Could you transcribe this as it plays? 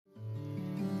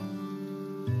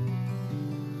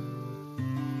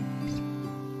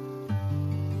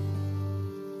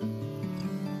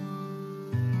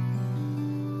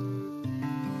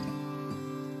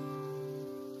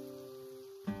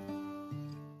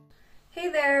Hey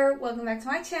there, welcome back to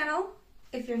my channel.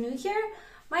 If you're new here,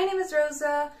 my name is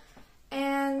Rosa,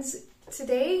 and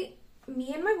today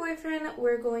me and my boyfriend,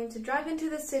 we're going to drive into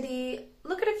the city,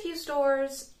 look at a few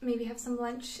stores, maybe have some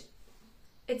lunch.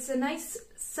 It's a nice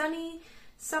sunny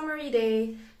summery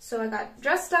day, so I got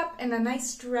dressed up in a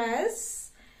nice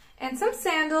dress and some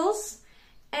sandals,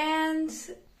 and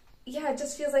yeah, it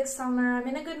just feels like summer. I'm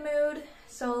in a good mood,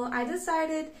 so I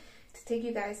decided to take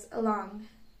you guys along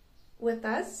with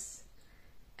us.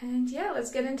 And yeah,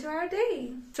 let's get into our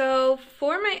day. So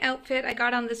for my outfit, I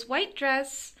got on this white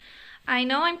dress. I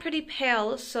know I'm pretty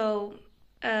pale, so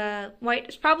white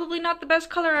is probably not the best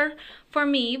color for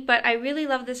me, but I really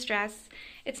love this dress.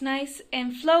 It's nice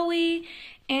and flowy,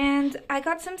 and I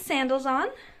got some sandals on.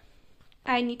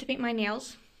 I need to paint my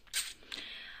nails.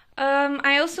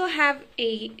 I also have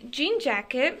a jean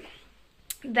jacket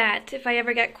that if I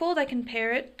ever get cold, I can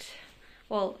pair it.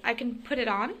 Well, I can put it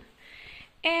on.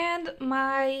 And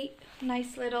my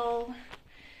nice little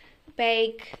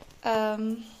bag,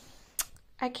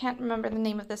 I can't remember the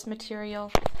name of this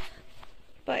material,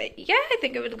 but yeah, I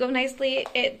think it would go nicely.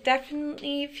 It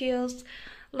definitely feels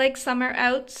like summer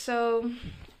out, so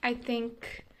I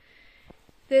think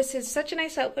this is such a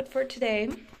nice outfit for today.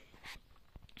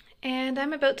 And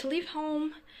I'm about to leave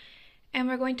home, and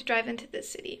we're going to drive into the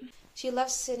city. She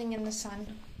loves sitting in the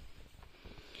sun.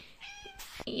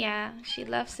 Yeah, she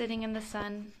loves sitting in the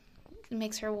sun. It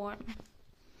makes her warm.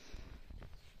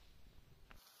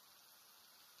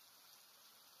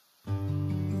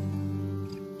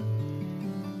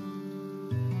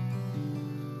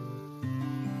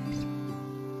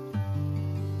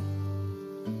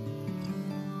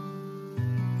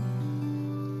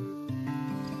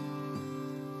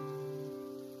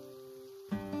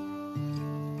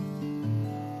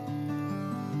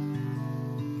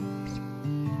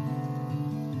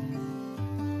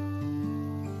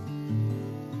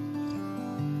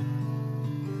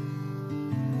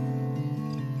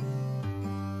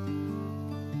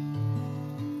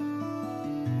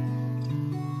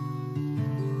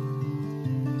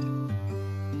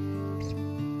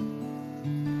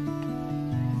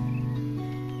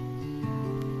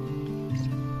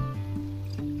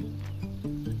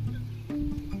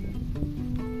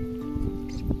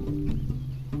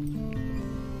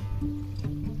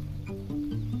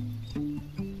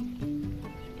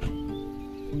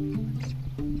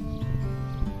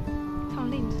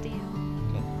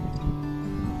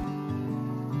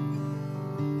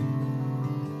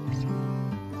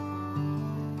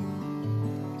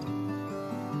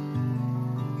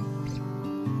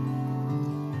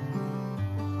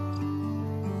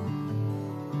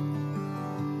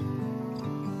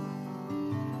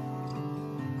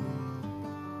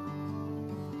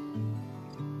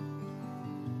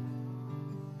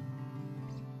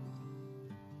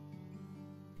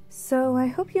 So I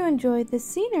hope you enjoyed the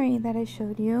scenery that I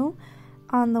showed you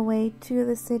on the way to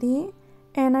the city.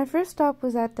 And our first stop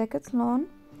was at Decathlon,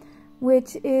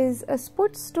 which is a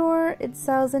sports store. It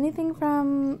sells anything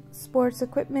from sports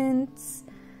equipment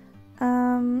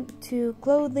to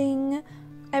clothing,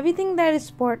 everything that is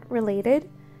sport related.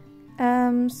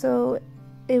 So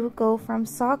it would go from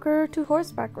soccer to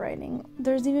horseback riding.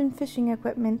 There's even fishing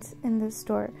equipment in this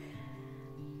store.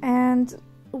 And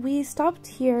we stopped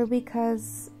here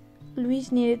because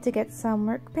Luis needed to get some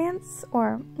work pants,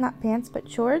 or not pants, but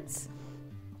shorts.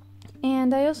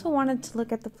 And I also wanted to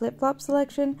look at the flip-flop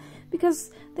selection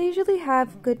because they usually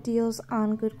have good deals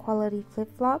on good quality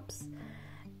flip-flops.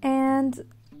 And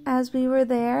as we were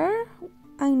there,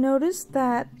 I noticed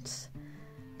that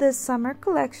the summer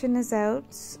collection is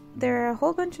out. There are a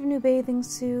whole bunch of new bathing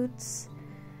suits,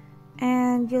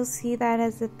 and you'll see that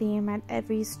as a theme at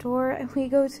every store we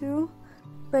go to.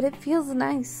 But it feels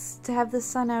nice to have the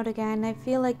sun out again. I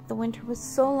feel like the winter was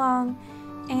so long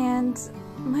and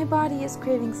my body is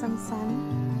craving some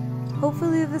sun.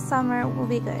 Hopefully the summer will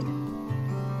be good.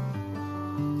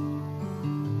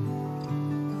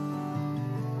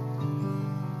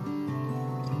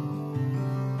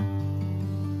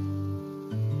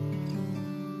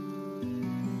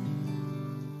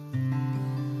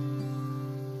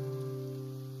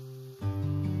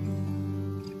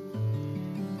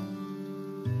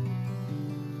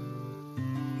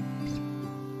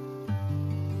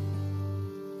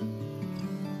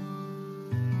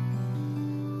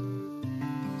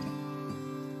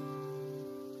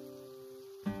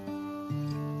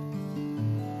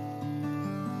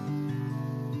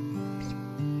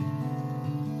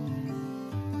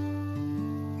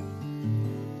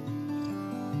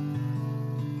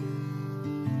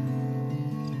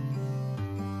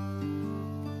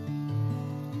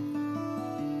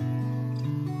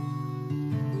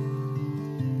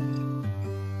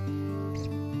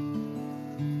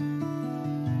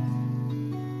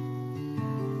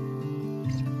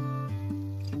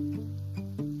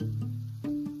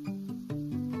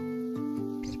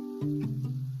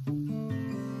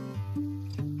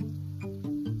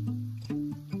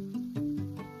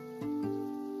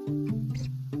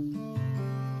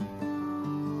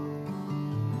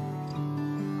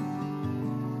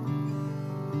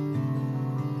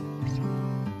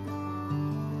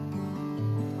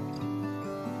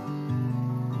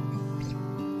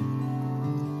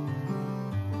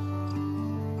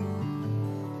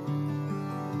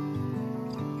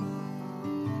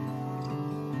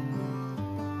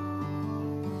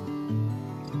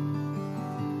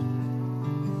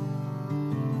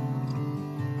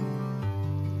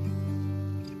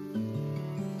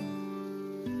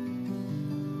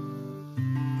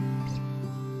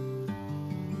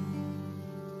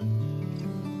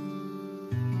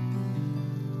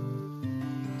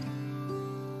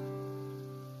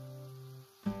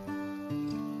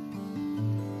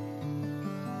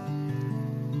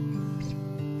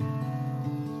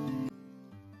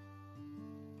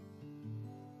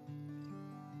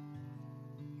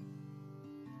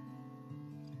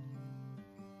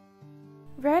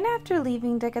 right after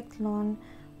leaving Decathlon,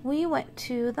 we went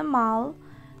to the mall,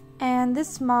 and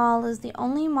this mall is the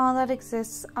only mall that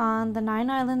exists on the 9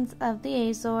 islands of the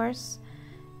Azores,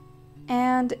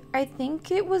 and I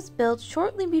think it was built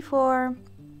shortly before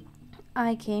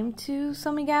I came to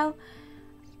São Miguel.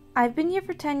 I've been here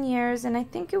for 10 years, and I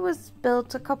think it was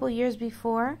built a couple years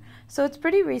before, so it's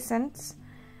pretty recent.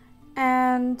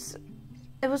 And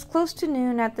it was close to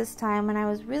noon at this time, and I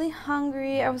was really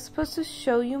hungry. I was supposed to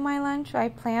show you my lunch. I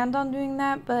planned on doing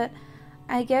that, but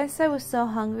I guess I was so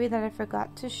hungry that I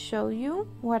forgot to show you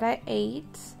what I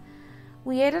ate.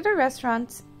 We ate at a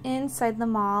restaurant inside the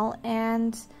mall,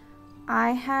 and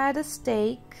I had a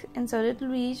steak, and so did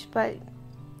Luis, but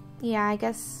yeah, I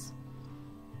guess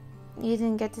you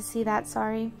didn't get to see that,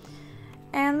 sorry.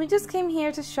 And we just came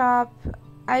here to shop.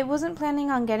 I wasn't planning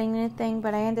on getting anything,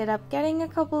 but I ended up getting a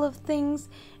couple of things,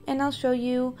 and I'll show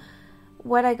you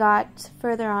what I got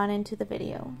further on into the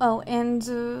video. Oh, and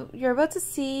you're about to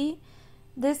see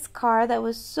this car that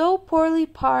was so poorly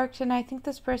parked, and I think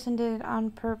this person did it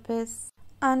on purpose.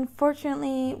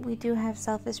 Unfortunately, we do have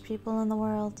selfish people in the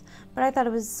world, but I thought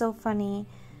it was so funny.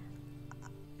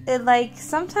 Like,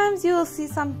 sometimes you will see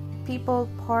some people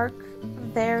park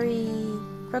very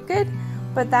crooked,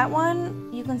 but that one,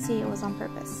 you can see it was on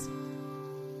purpose.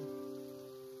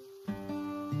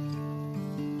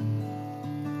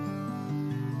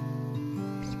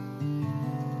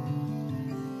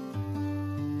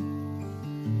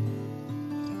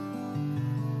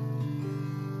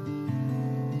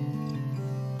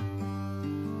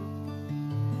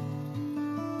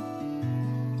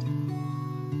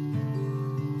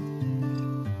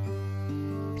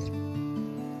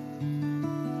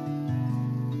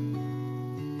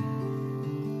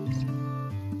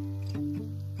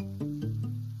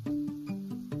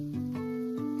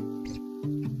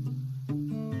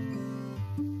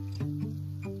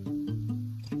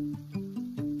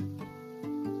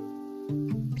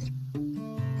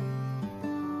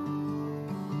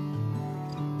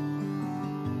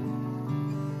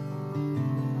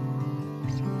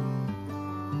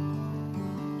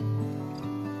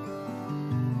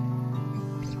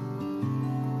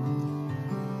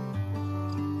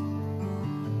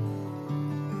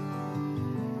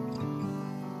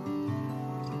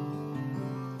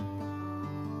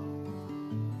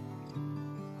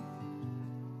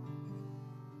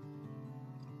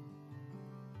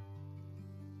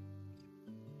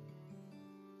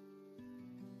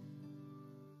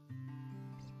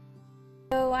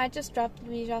 So I just dropped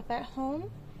Luis off at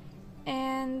home,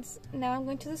 and now I'm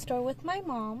going to the store with my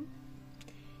mom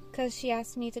because she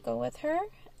asked me to go with her,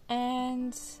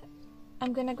 and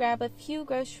I'm gonna grab a few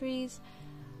groceries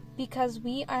because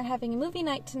we are having a movie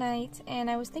night tonight, and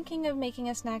I was thinking of making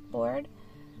a snack board,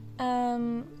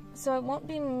 so it won't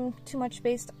be too much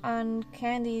based on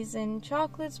candies and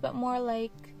chocolates, but more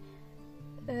like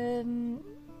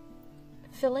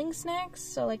filling snacks,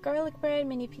 so like garlic bread,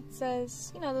 mini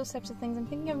pizzas, you know, those types of things. I'm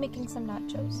thinking of making some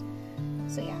nachos.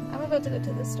 So yeah, I'm about to go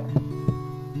to the store.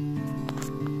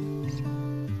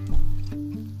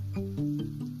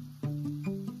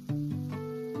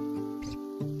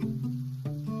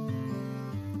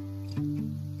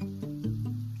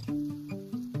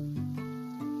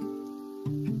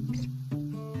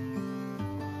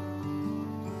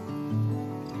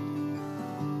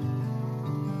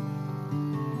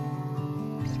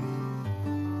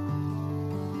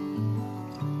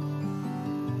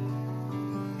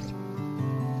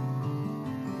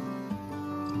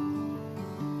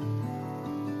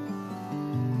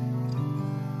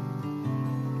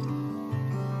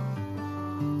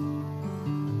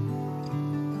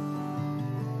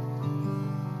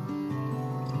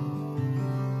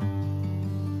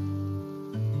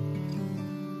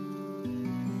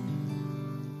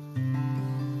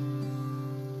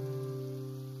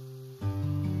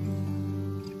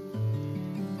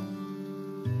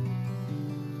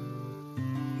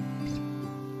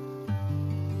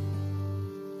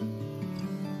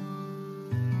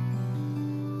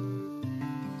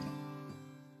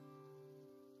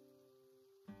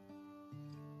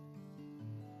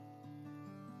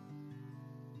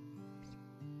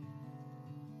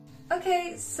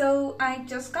 Okay, so I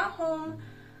just got home.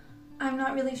 I'm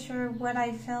not really sure what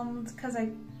I filmed because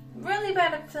I'm really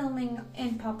bad at filming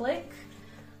in public,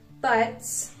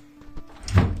 but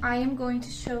I am going to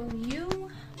show you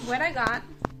what I got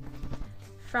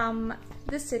from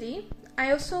the city.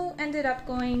 I also ended up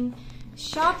going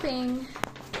shopping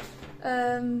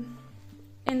for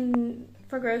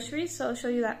groceries, so I'll show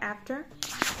you that after.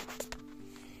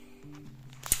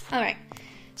 Alright,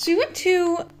 so we went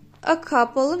to a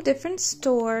couple of different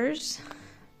stores,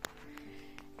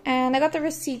 And I got the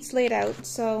receipts laid out.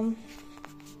 So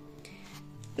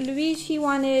Luigi, he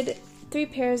wanted 3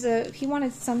 pairs of, he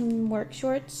wanted some work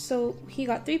shorts, so he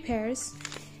got 3 pairs.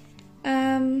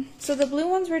 So the blue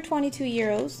ones were 22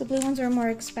 euros. The blue ones are more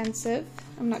expensive.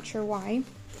 I'm not sure why.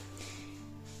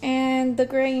 And the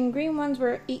gray and green ones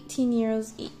were 18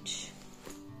 euros each.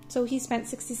 So he spent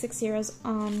 66 euros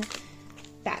on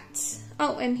that.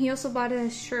 Oh, and he also bought a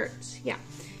shirt. Yeah,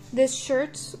 this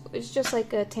shirt is just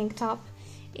like a tank top,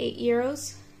 8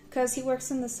 euros, because he works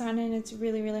in the sun and it's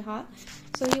really, really hot.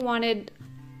 So he wanted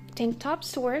tank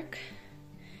tops to work.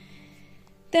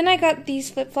 Then I got these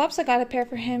flip-flops. I got a pair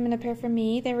for him and a pair for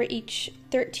me. They were each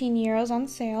 13 euros on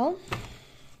sale.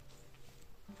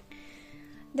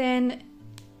 Then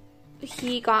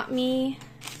he got me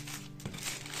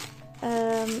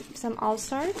some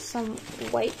All-Stars, some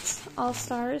white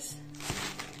All-Stars.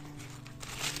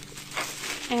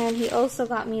 And he also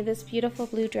got me this beautiful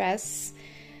blue dress.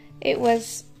 It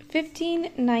was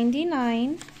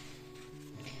 $15.99.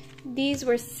 These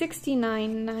were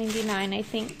 $69.99, I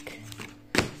think.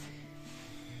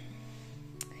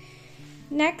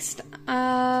 Next,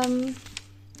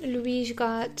 Luigi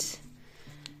got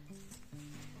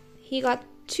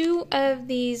 2 of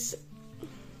these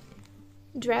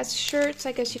dress shirts,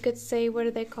 I guess you could say. What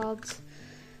are they called?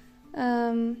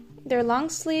 They're long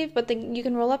sleeve, but you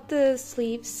can roll up the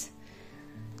sleeves.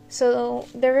 So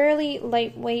they're really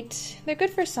lightweight. They're good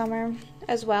for summer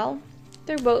as well.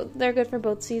 They're good for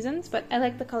both seasons, but I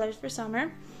like the colors for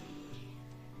summer.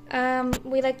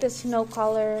 We like this no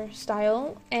collar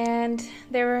style, and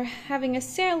they were having a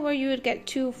sale where you would get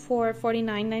 2 for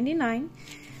 $49.99.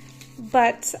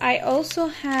 But I also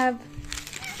have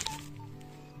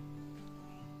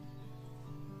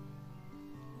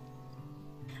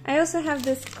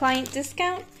this client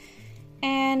discount,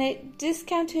 and it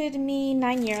discounted me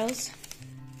 9 euros.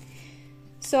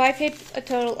 So I paid a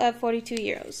total of 42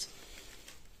 euros.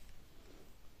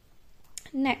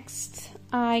 Next,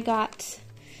 I got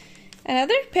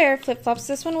another pair of flip-flops.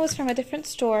 This one was from a different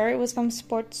store. It was from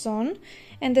Sports Zone,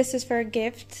 and this is for a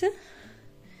gift.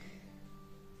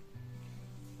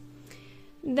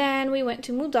 Then we went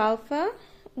to Mudalfa,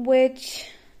 which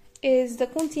is the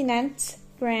Continent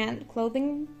brand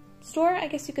clothing store, I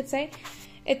guess you could say.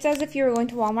 It's as if you were going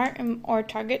to Walmart or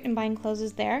Target and buying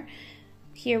clothes there.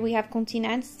 Here we have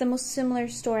Continent. It's the most similar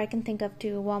store I can think of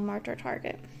to Walmart or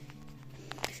Target.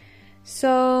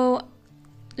 So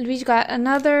Luigi got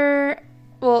another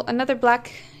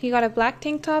black, he got a black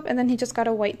tank top, and then he just got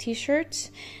a white t-shirt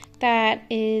that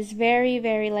is very,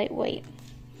 very lightweight.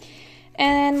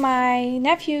 And my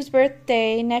nephew's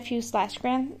birthday,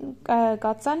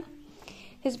 godson,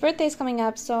 his birthday is coming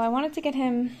up, so I wanted to get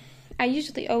him, I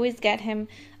usually always get him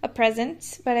a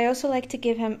present, but I also like to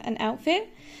give him an outfit.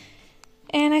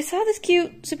 And I saw this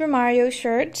cute Super Mario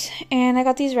shirt, and I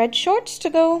got these red shorts to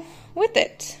go with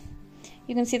it.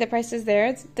 You can see the prices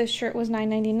there. The shirt was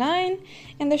 $9.99,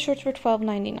 and the shorts were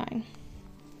 $12.99.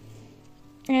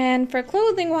 And for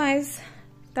clothing-wise,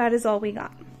 that is all we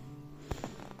got.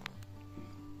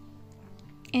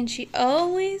 And she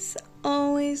always,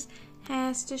 always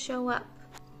has to show up.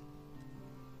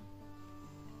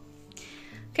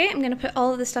 Okay, I'm going to put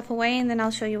all of this stuff away, and then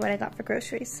I'll show you what I got for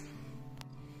groceries.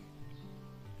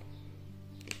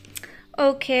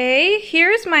 Okay,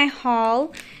 here's my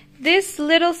haul. This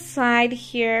little side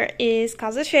here is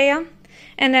Casa Cheia,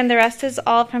 and then the rest is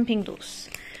all from Pindus.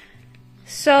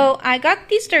 So I got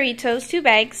these Doritos, 2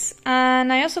 bags,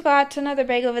 and I also got another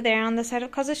bag over there on the side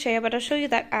of Casa Cheia, but I'll show you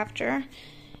that after.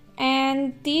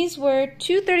 And these were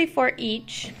 $2.34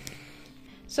 each.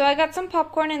 So I got some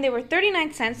popcorn, and they were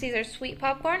 39 cents. These are sweet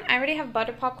popcorn. I already have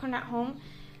butter popcorn at home,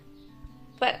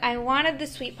 but I wanted the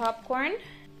sweet popcorn.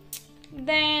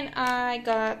 Then I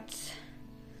got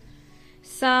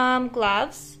some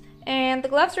gloves, and the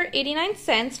gloves were 89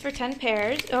 cents for 10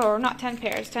 pairs, or not 10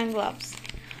 pairs, 10 gloves.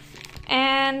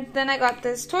 And then I got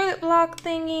this toilet block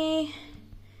thingy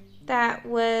that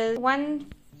was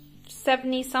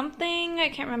 $1.70 something. I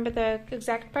can't remember the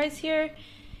exact price here.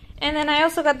 And then I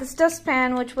also got this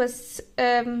dustpan, which was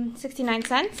 69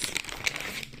 cents.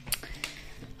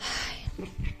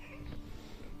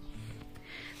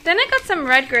 Then I got some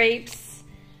red grapes.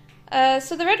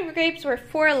 So the red grapes were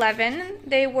 $4.11.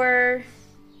 They were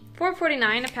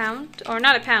 $4.49 a pound, or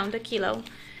not a pound, a kilo.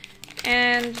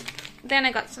 And then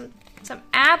I got some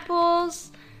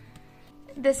apples.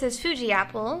 This is Fuji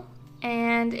apple,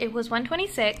 and it was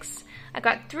 $1.26. I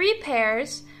got 3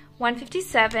 pears,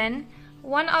 $1.57.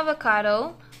 1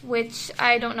 avocado, which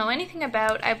I don't know anything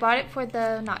about. I bought it for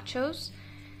the nachos,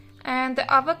 and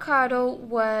the avocado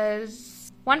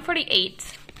was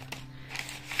 $1.48.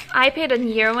 I paid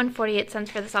 €1.48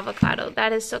 for this avocado.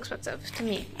 That is so expensive, to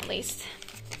me at least.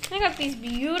 I got these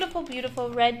beautiful, beautiful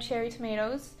red cherry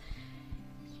tomatoes.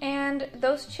 And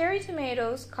those cherry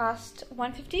tomatoes cost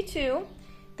 $1.52.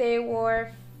 They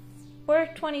were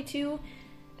 $4.22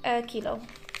 a kilo.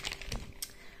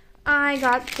 I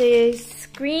got this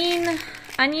green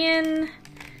onion.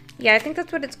 Yeah, I think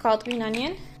that's what it's called, green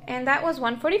onion. And that was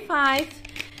 $1.45.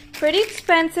 Pretty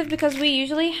expensive because we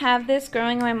usually have this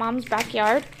growing in my mom's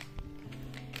backyard.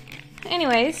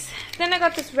 Anyways, then I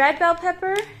got this red bell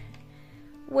pepper,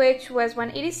 which was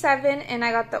 $1.87, and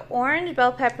I got the orange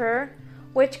bell pepper,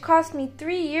 which cost me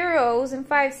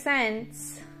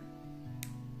 €3.05.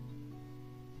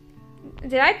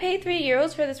 Did I pay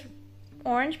 €3 for this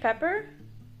orange pepper?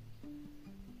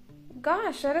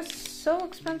 Gosh, that is so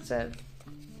expensive.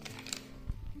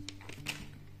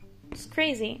 It's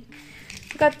crazy.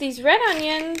 Got these red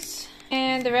onions,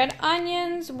 and the red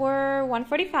onions were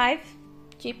 $1.45.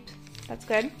 Cheap. That's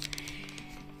good.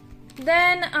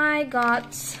 Then I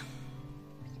got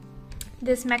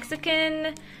this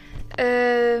Mexican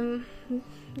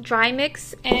dry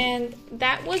mix, and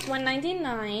that was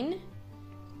 $1.99.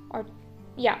 Or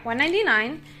yeah,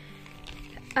 $1.99.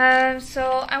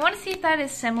 So I want to see if that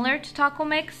is similar to taco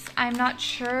mix. I'm not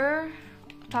sure.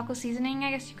 Taco seasoning, I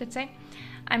guess you could say.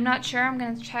 I'm not sure. I'm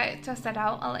gonna test that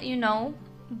out. I'll let you know.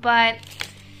 But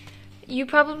you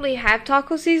probably have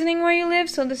taco seasoning where you live,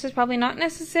 so this is probably not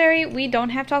necessary. We don't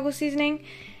have taco seasoning.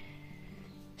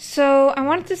 So I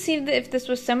wanted to see if this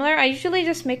was similar. I usually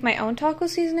just make my own taco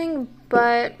seasoning,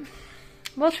 but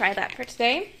we'll try that for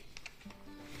today.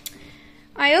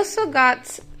 I also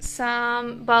got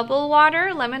some bubble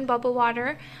water, lemon bubble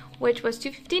water, which was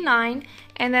 $2.59,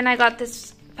 and then I got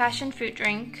this passion fruit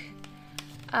drink.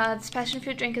 This passion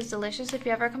fruit drink is delicious. If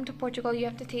you ever come to Portugal, you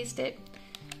have to taste it.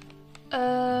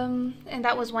 And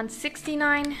that was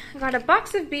 $1.69. I got a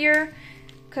box of beer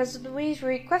because Louise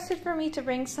requested for me to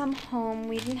bring some home.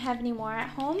 We didn't have any more at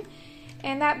home.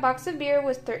 And that box of beer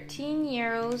was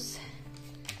 €13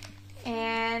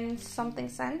 and something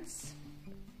cents.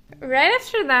 Right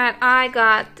after that, I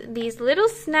got these little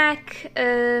snack.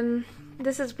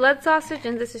 This is blood sausage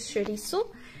and this is chouriço.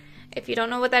 If you don't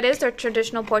know what that is, they're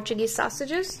traditional Portuguese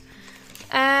sausages.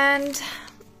 And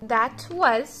that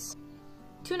was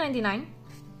 $2.99.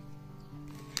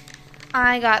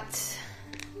 I got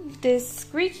this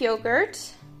Greek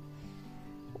yogurt,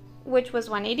 which was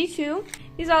 $1.82.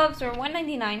 These olives were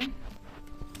 $1.99.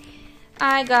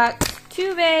 I got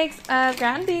 2 bags of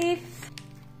ground beef,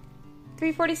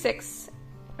 $3.46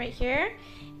 right here,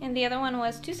 and the other one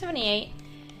was $2.78.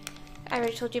 I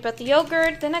already told you about the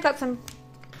yogurt. Then I got some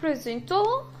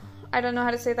prosciutto. I don't know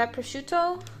how to say that.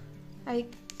 Prosciutto. I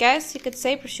guess you could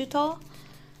say prosciutto.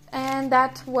 And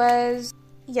that was,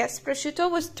 yes, prosciutto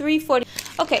was $3.40.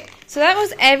 Okay, so that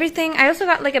was everything. I also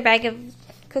got like a bag of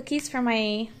cookies for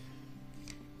my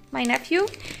nephew.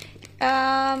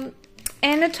 And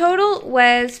the total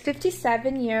was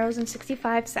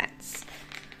 €57.65.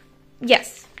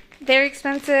 Yes, very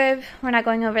expensive. We're not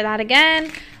going over that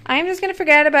again. I'm just going to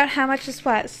forget about how much this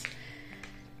was.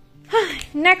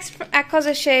 Next at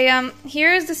Casa Cheia,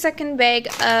 here is the second bag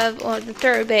of, or the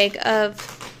third bag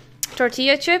of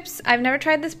tortilla chips. I've never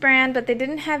tried this brand, but they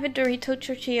didn't have a Dorito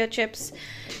tortilla chips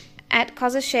at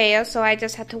Casa Cheia, so I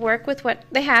just had to work with what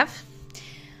they have.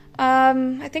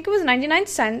 I think it was 99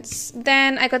 cents.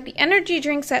 Then I got the energy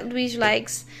drinks that Luis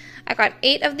likes. I got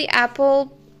 8 of the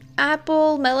apple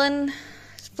melon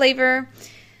flavor.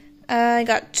 I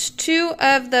got 2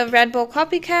 of the Red Bull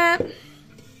Copycat,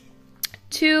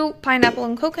 2 pineapple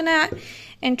and coconut,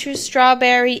 and 2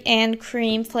 strawberry and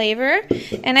cream flavor.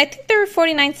 And I think they were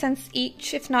 49 cents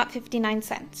each, if not 59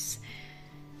 cents.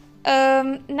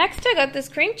 Next I got this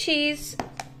cream cheese.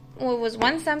 Well, it was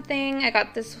one something. I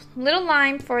got this little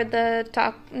lime for the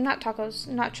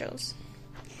nachos.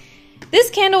 This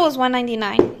candle was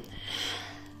 $1.99.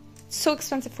 So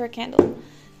expensive for a candle.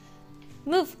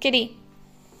 Move, kitty.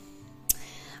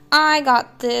 I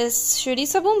got this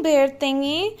Chouriço Bombeiro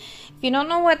thingy. If you don't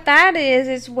know what that is,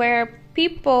 it's where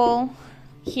people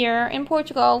here in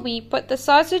Portugal, we put the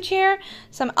sausage here,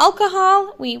 some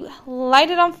alcohol, we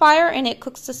light it on fire, and it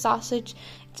cooks the sausage.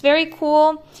 It's very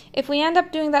cool. If we end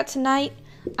up doing that tonight,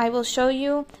 I will show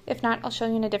you. If not, I'll show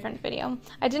you in a different video.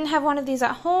 I didn't have one of these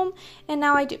at home, and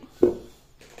now I do.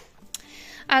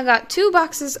 I got 2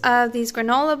 boxes of these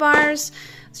granola bars.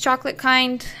 It's chocolate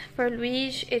kind for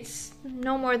Luigi. It's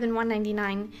no more than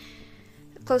 $1.99.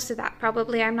 Close to that,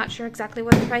 probably. I'm not sure exactly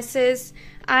what the price is.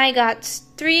 I got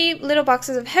 3 little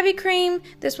boxes of heavy cream.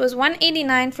 This was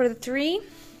 $1.89 for the 3.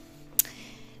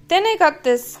 Then I got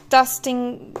this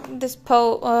dusting, this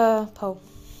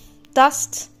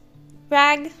dust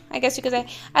rag, I guess you could say.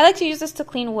 I like to use this to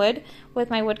clean wood with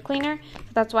my wood cleaner.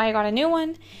 That's why I got a new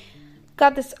one.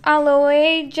 Got this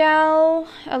aloe gel,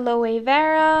 aloe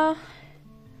vera,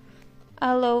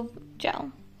 aloe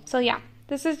gel. So yeah,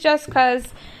 this is just because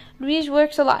Luis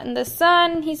works a lot in the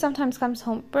sun. He sometimes comes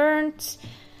home burnt.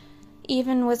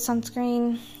 Even with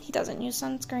sunscreen, he doesn't use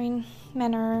sunscreen.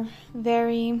 Men are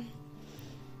very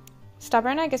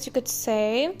stubborn, I guess you could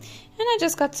say. And I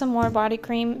just got some more body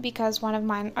cream because one of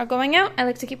mine are going out. I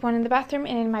like to keep one in the bathroom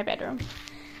and in my bedroom.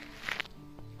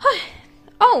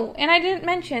 Oh, and I didn't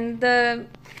mention the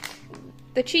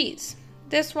cheese.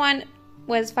 This one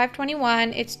was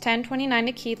 $5.21. It's $10.29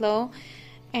 a kilo.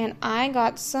 And I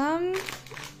got some,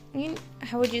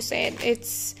 how would you say it?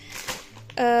 It's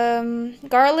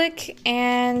garlic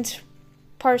and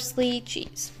parsley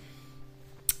cheese.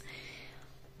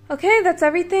 Okay, that's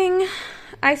everything.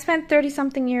 I spent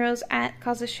 30-something euros at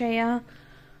Casa Shea.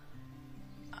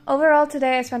 Overall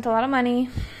today I spent a lot of money,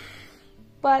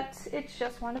 but it's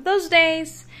just one of those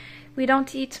days. We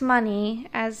don't eat money,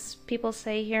 as people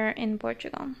say here in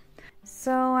Portugal.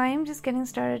 So I am just getting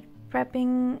started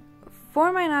prepping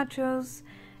for my nachos,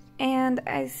 and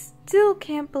I still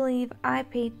can't believe I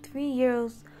paid 3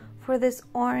 euros for this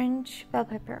orange bell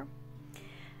pepper.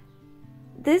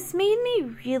 This made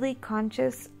me really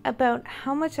conscious about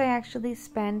how much I actually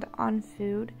spend on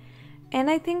food,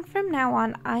 and I think from now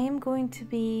on I am going to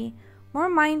be more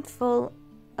mindful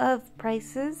of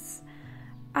prices.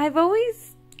 I've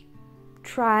always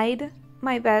tried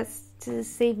my best to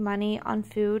save money on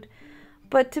food,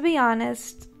 but to be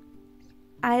honest,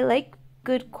 I like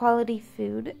good quality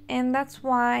food, and that's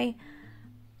why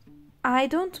I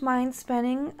don't mind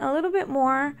spending a little bit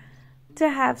more to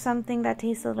have something that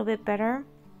tastes a little bit better.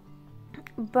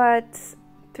 But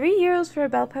 3 euros for a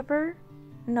bell pepper?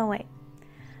 No way.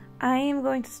 I am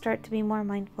going to start to be more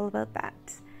mindful about that.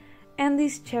 And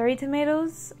these cherry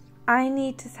tomatoes, I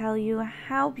need to tell you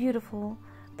how beautiful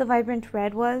the vibrant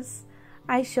red was.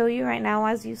 I show you right now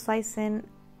as you slice in.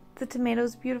 The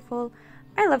tomatoes beautiful.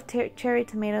 I love cherry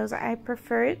tomatoes. I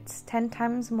prefer it 10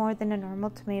 times more than a normal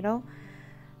tomato.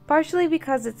 Partially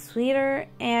because it's sweeter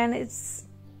and it's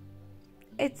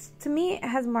to me it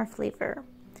has more flavor.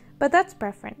 But that's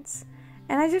preference.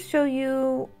 And I just show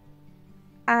you,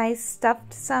 I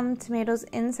stuffed some tomatoes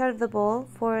inside of the bowl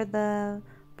for the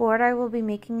board I will be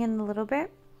making in a little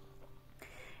bit.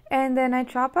 And then I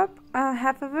chop up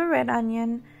half of a red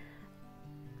onion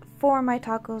for my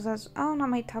tacos not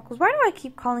my tacos. Why do I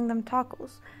keep calling them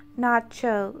tacos?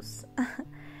 Nachos.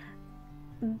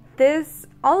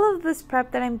 All of this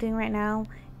prep that I'm doing right now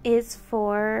is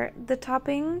for the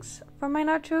toppings for my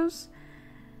nachos.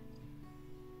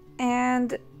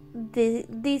 And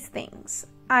these things,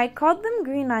 I called them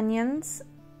green onions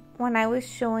when I was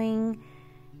showing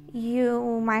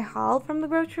you my haul from the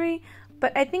grocery,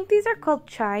 but I think these are called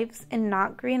chives and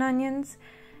not green onions.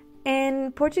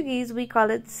 In Portuguese we call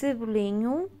it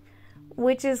cebolinho,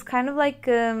 which is kind of like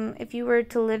if you were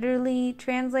to literally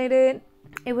translate it,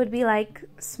 it would be like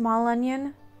small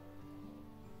onion.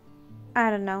 I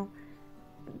don't know,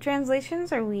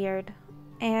 translations are weird,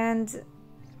 and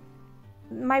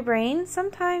my brain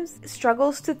sometimes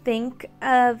struggles to think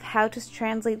of how to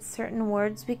translate certain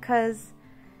words because,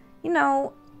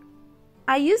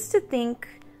 I used to think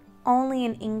only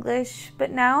in English,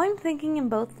 but now I'm thinking in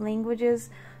both languages.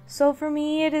 So for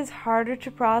me, it is harder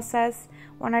to process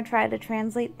when I try to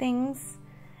translate things.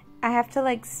 I have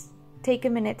to take a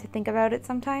minute to think about it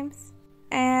sometimes.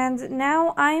 And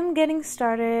now I'm getting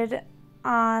started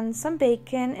on some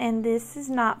bacon, and this is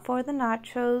not for the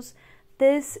nachos.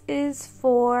 This is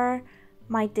for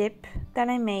my dip that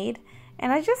I made,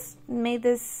 and I just made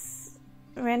this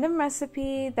random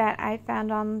recipe that I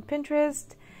found on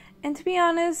Pinterest, and to be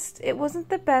honest, it wasn't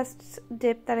the best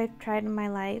dip that I've tried in my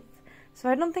life, so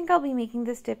I don't think I'll be making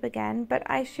this dip again, but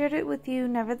I shared it with you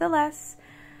nevertheless,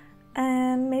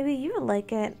 and maybe you would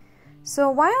like it.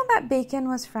 So while that bacon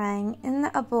was frying in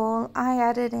a bowl, I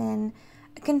added in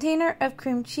a container of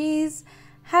cream cheese,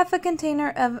 half a container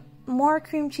of more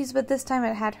cream cheese, but this time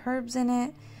it had herbs in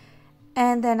it,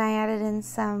 and then I added in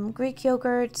some Greek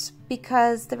yogurt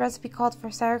because the recipe called for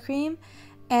sour cream,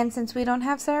 and since we don't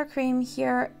have sour cream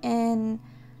here in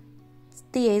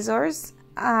the Azores,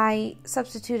 I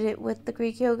substituted it with the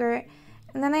Greek yogurt,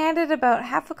 and then I added about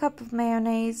half a cup of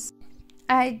mayonnaise.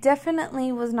 I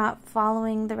definitely was not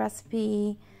following the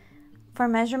recipe for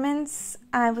measurements.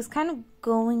 I was kind of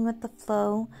going with the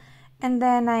flow, and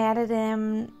then I added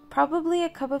in probably a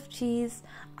cup of cheese.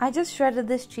 I just shredded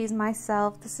this cheese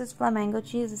myself. This is Flamingo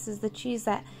cheese. This is the cheese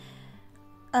that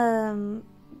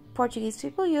Portuguese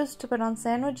people used to put on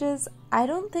sandwiches. I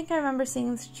don't think I remember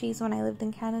seeing this cheese when I lived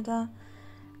in Canada.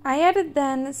 I added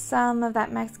then some of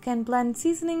that Mexican blend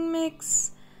seasoning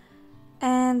mix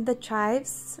and the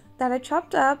chives that I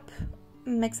chopped up,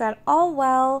 mix that all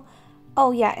well.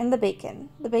 Oh yeah, and the bacon.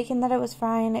 The bacon that I was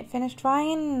frying, it finished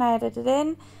frying and I added it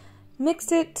in,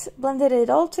 mixed it, blended it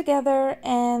all together,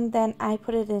 and then I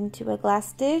put it into a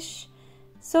glass dish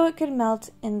so it could melt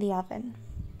in the oven.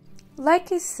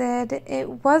 Like I said,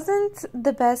 it wasn't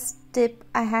the best dip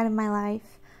I had in my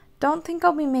life. Don't think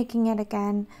I'll be making it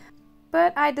again,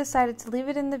 but I decided to leave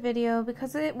it in the video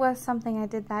because it was something I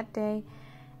did that day.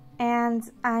 And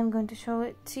I'm going to show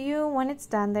it to you when it's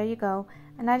done. There you go.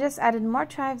 And I just added more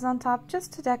chives on top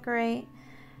just to decorate.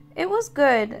 It was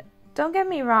good, don't get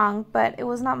me wrong, but it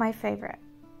was not my favorite.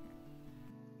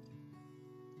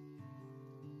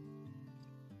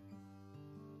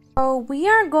 So we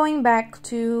are going back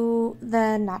to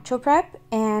the nacho prep,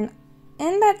 and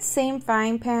in that same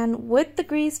frying pan with the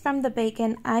grease from the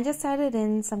bacon, I just added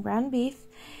in some ground beef.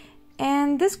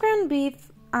 And this ground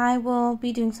beef, I will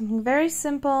be doing something very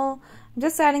simple. I'm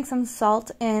just adding some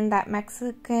salt in that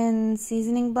Mexican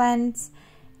seasoning blends,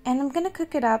 and I'm gonna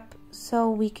cook it up so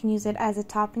we can use it as a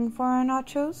topping for our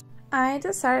nachos. I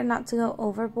decided not to go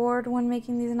overboard when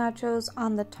making these nachos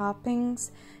on the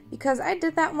toppings because I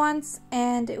did that once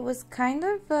and it was kind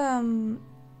of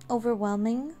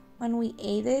overwhelming when we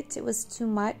ate it. It was too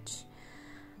much.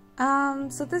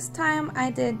 So this time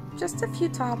I did just a few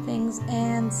toppings,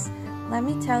 and let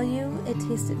me tell you, it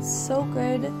tasted so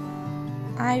good.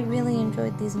 I really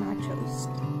enjoyed these nachos.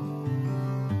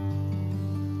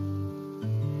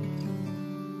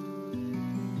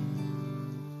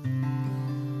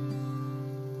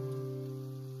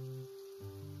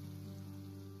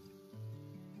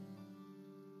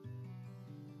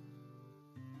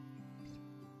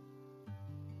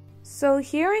 So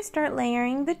here I start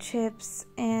layering the chips,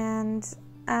 and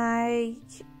I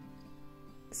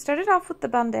started off with the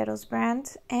Bombeiro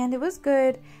brand, and it was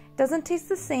good. It doesn't taste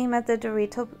the same as the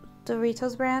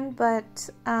Doritos brand, but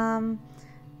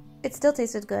it still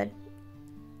tasted good.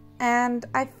 And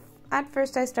at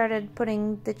first I started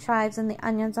putting the chives and the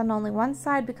onions on only one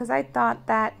side because I thought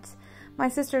that my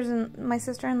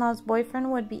sister-in-law's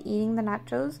boyfriend would be eating the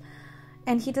nachos,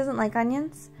 and he doesn't like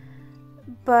onions.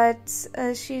 But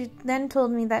she then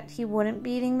told me that he wouldn't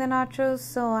be eating the nachos,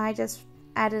 so I just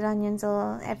added onions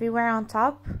everywhere on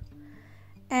top.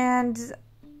 And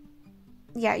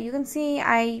yeah, you can see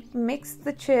I mixed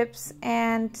the chips,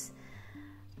 and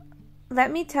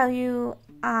let me tell you,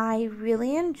 I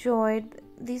really enjoyed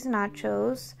these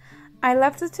nachos. I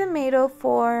left the tomato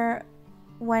for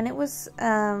when it was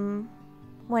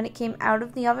when it came out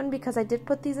of the oven, because I did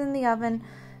put these in the oven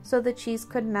so the cheese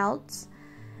could melt.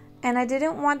 And I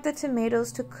didn't want the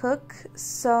tomatoes to cook,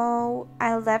 so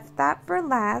I left that for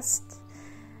last.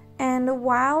 And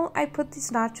while I put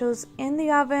these nachos in the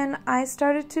oven, I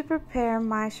started to prepare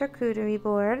my charcuterie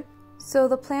board. So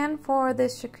the plan for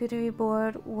this charcuterie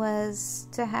board was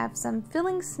to have some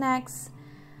filling snacks.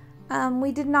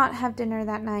 We did not have dinner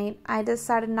that night. I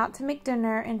decided not to make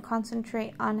dinner and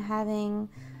concentrate on having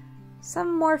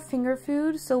some more finger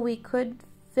food so we could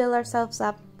fill ourselves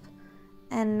up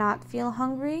and not feel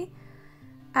hungry.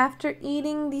 After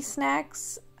eating these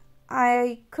snacks,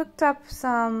 I cooked up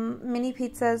some mini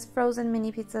pizzas, frozen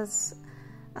mini pizzas,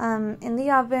 in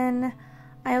the oven.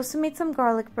 I also made some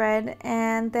garlic bread,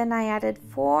 and then I added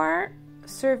 4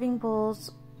 serving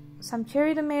bowls, some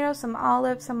cherry tomatoes, some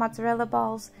olives, some mozzarella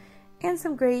balls, and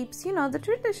some grapes. You know, the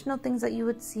traditional things that you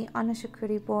would see on a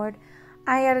charcuterie board.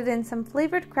 I added in some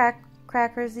flavored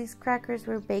crackers. These crackers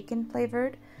were bacon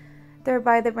flavored. They're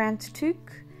by the brand Chouriço.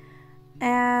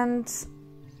 And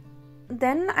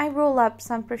then I roll up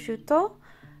some prosciutto.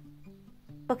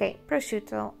 Okay,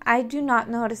 prosciutto. I do not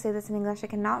know how to say this in English. I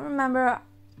cannot remember.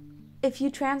 If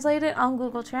you translate it on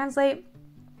Google Translate,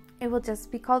 it will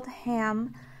just be called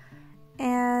ham.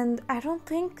 And I don't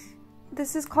think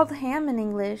this is called ham in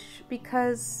English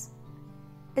because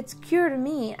it's cured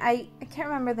meat. I can't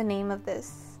remember the name of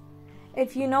this.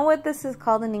 If you know what this is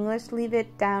called in English, leave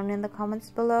it down in the comments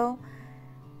below.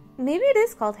 Maybe it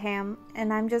is called ham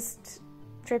and I'm just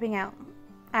tripping out.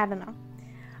 I don't know.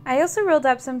 I also rolled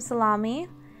up some salami,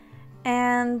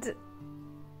 and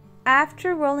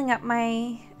after rolling up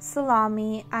my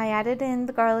salami, I added in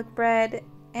the garlic bread,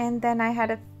 and then I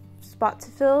had a spot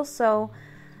to fill, so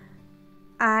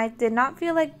I did not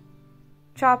feel like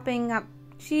chopping up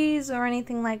cheese or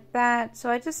anything like that, so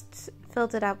I just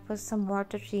filled it up with some more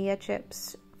tortilla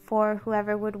chips for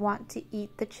whoever would want to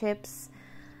eat the chips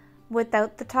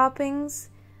without the toppings.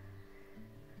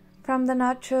 from the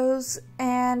nachos,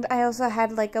 and I also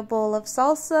had like a bowl of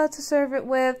salsa to serve it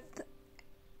with.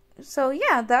 So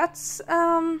yeah, that's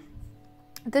the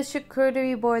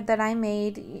charcuterie board that I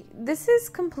made. This is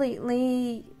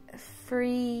completely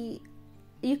free.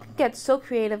 You can get so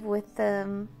creative with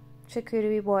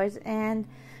charcuterie boards, and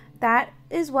that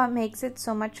is what makes it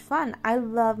so much fun. I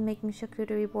love making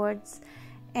charcuterie boards,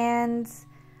 and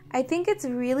I think it's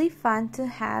really fun to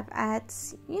have at,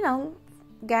 you know,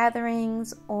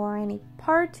 gatherings or any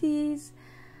parties.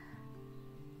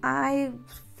 I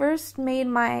made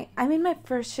my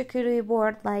first charcuterie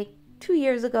board like 2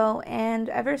 years ago, and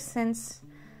ever since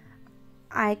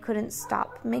I couldn't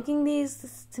stop making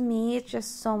these. To me, it's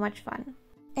just so much fun.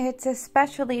 It's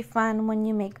especially fun when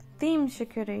you make themed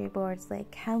charcuterie boards,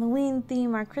 like Halloween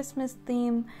theme or Christmas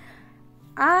theme.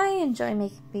 I enjoy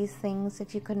making these things,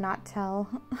 if you could not tell.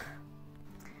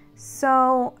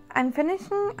 So I'm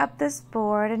finishing up this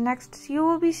board, and next you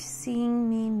will be seeing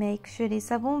me make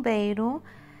Chouriço Bombeiro.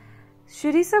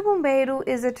 Chouriço Bombeiro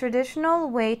is a traditional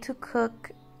way to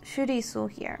cook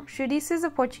chouriço here. Chouriço is a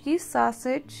Portuguese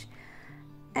sausage,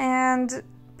 and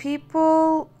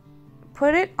people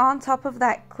put it on top of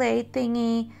that clay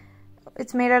thingy.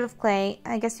 It's made out of clay.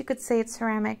 I guess you could say it's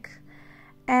ceramic.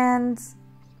 And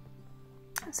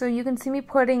so you can see me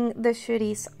putting the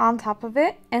chouriço on top of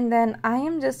it, and then I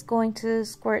am just going to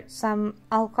squirt some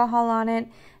alcohol on it.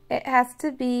 It has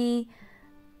to be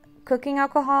cooking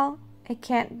alcohol. It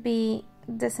can't be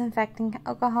disinfecting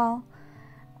alcohol.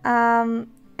 And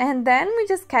then we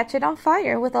just catch it on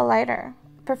fire with a lighter,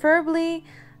 preferably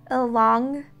a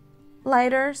long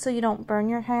lighter so you don't burn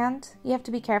your hand. You have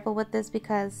to be careful with this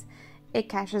because it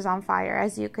catches on fire,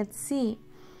 as you can see.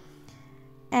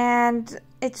 And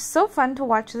it's so fun to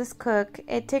watch this cook.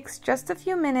 It takes just a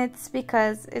few minutes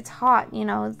because it's hot, you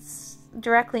know, it's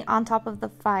directly on top of the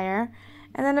fire.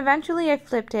 And then eventually I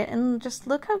flipped it, and just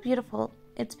look how beautiful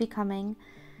it's becoming.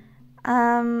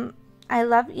 I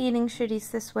love eating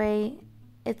chouriço this way.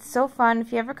 It's so fun.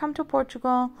 If you ever come to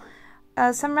Portugal,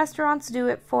 some restaurants do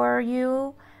it for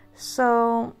you.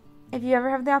 So if you ever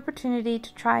have the opportunity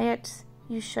to try it,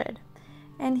 you should.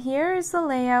 And here is the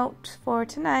layout for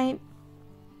tonight.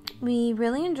 We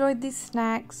really enjoyed these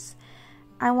snacks.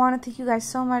 I want to thank you guys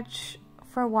so much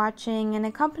for watching and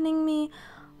accompanying me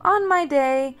on my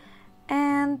day.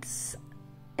 And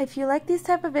if you like these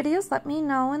type of videos, let me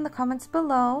know in the comments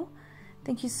below.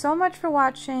 Thank you so much for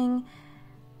watching.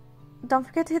 Don't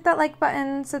forget to hit that like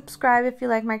button, subscribe if you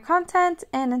like my content,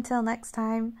 and until next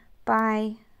time,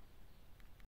 bye.